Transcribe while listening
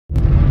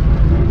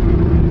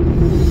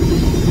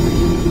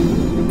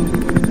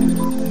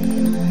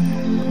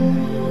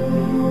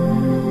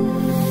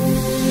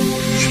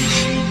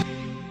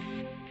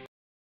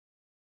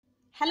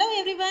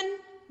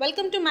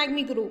welcome to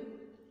Magme Guru.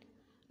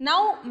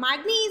 Now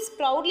Magme is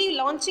proudly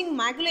launching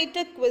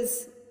Magculator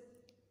quiz.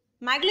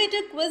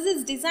 Magculator quiz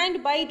is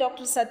designed by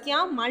Dr.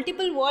 Satya,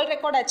 multiple world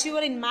record achiever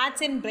in maths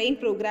and brain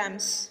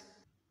programs.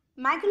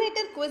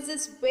 Magculator quiz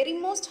is very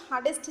most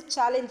hardest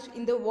challenge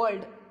in the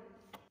world.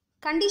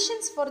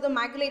 Conditions for the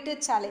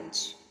Magculator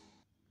challenge.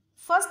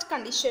 First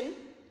condition,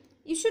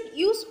 you should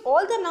use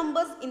all the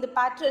numbers in the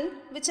pattern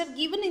which are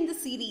given in the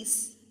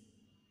series.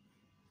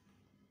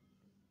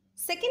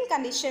 Second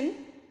condition,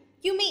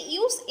 you may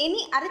use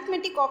any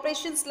arithmetic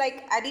operations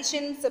like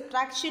addition,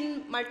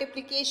 subtraction,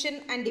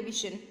 multiplication and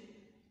division.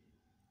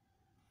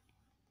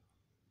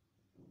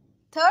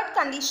 Third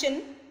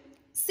condition,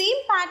 same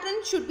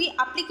pattern should be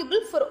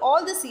applicable for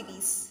all the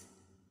series.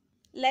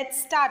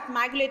 Let's start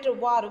Magculator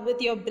war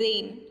with your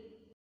brain.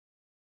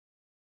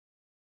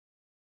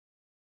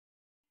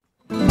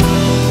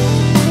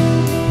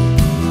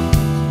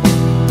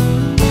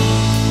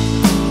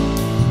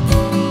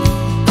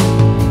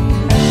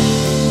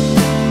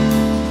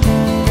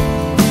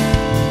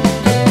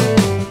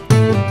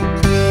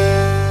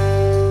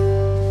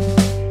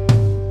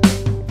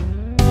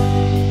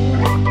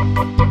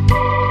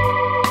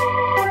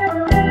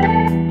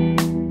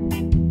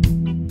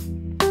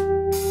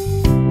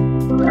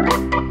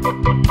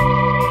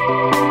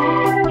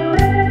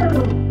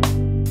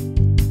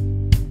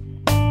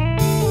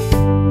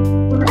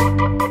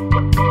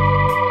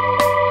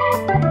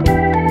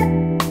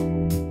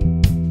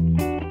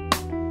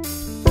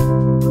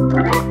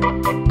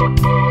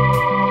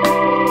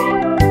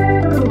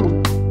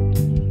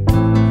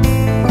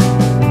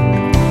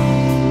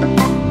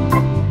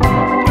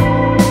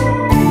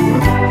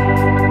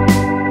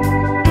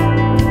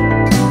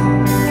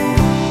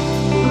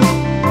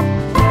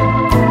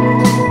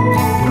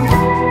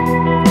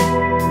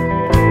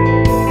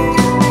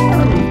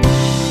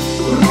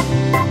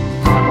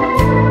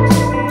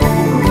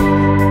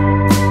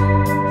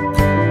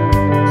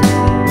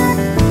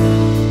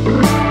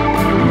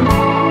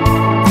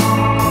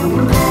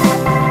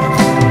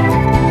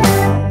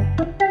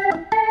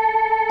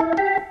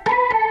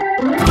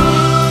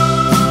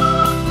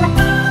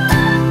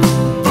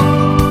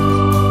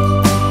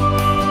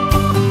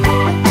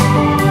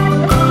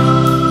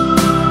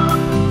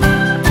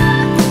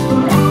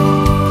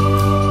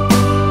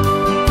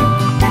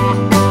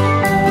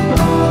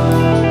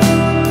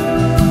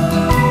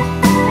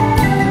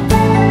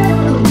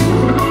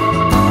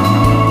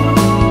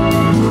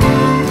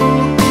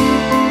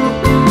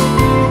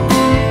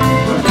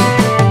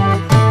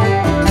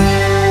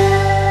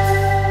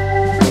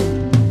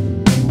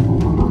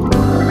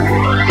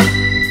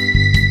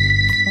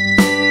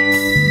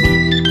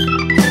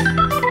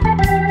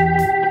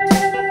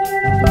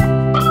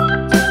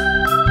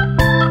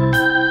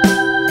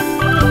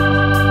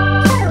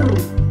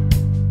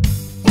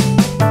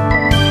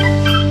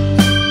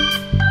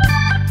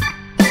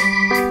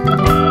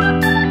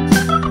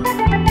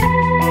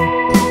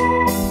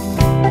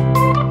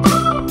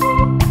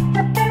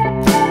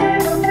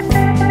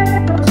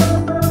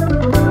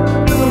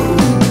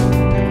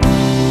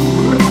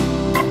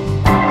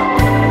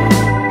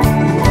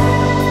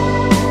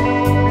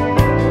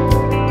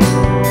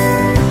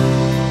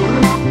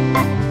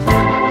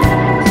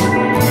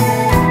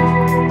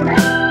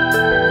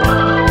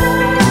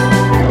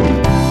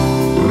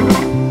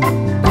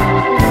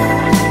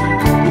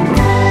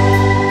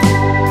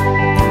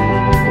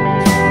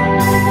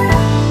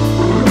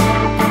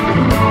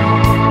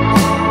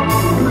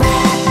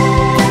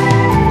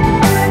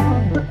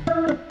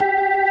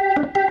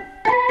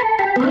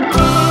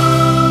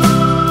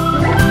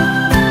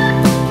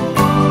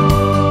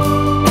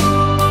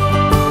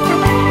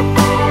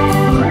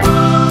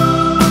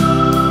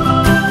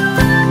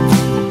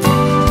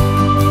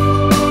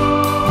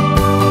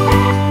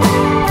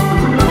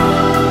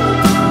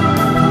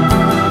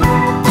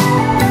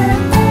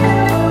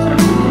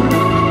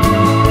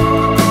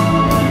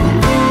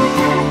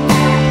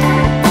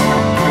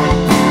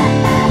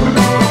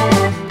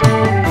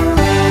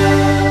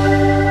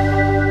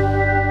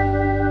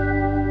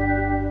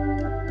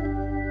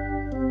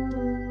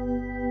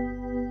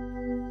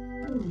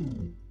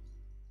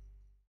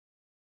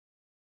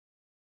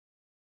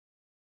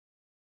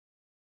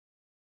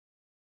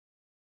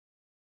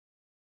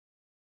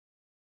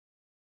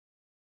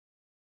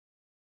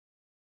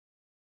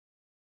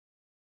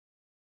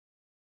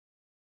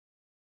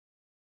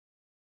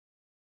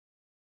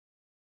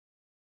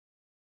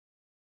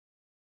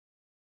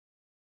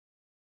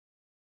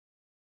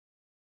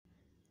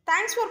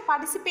 Thanks for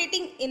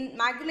participating in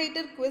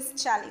Magculator quiz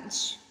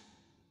challenge.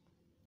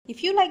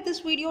 If you like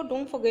this video,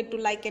 don't forget to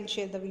like and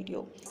share the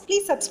video.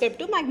 Please subscribe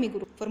to Magme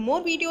Guru. For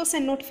more videos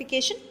and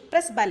notification,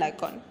 press bell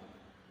icon.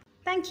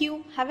 Thank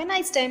you. Have a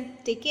nice time.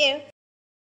 Take care.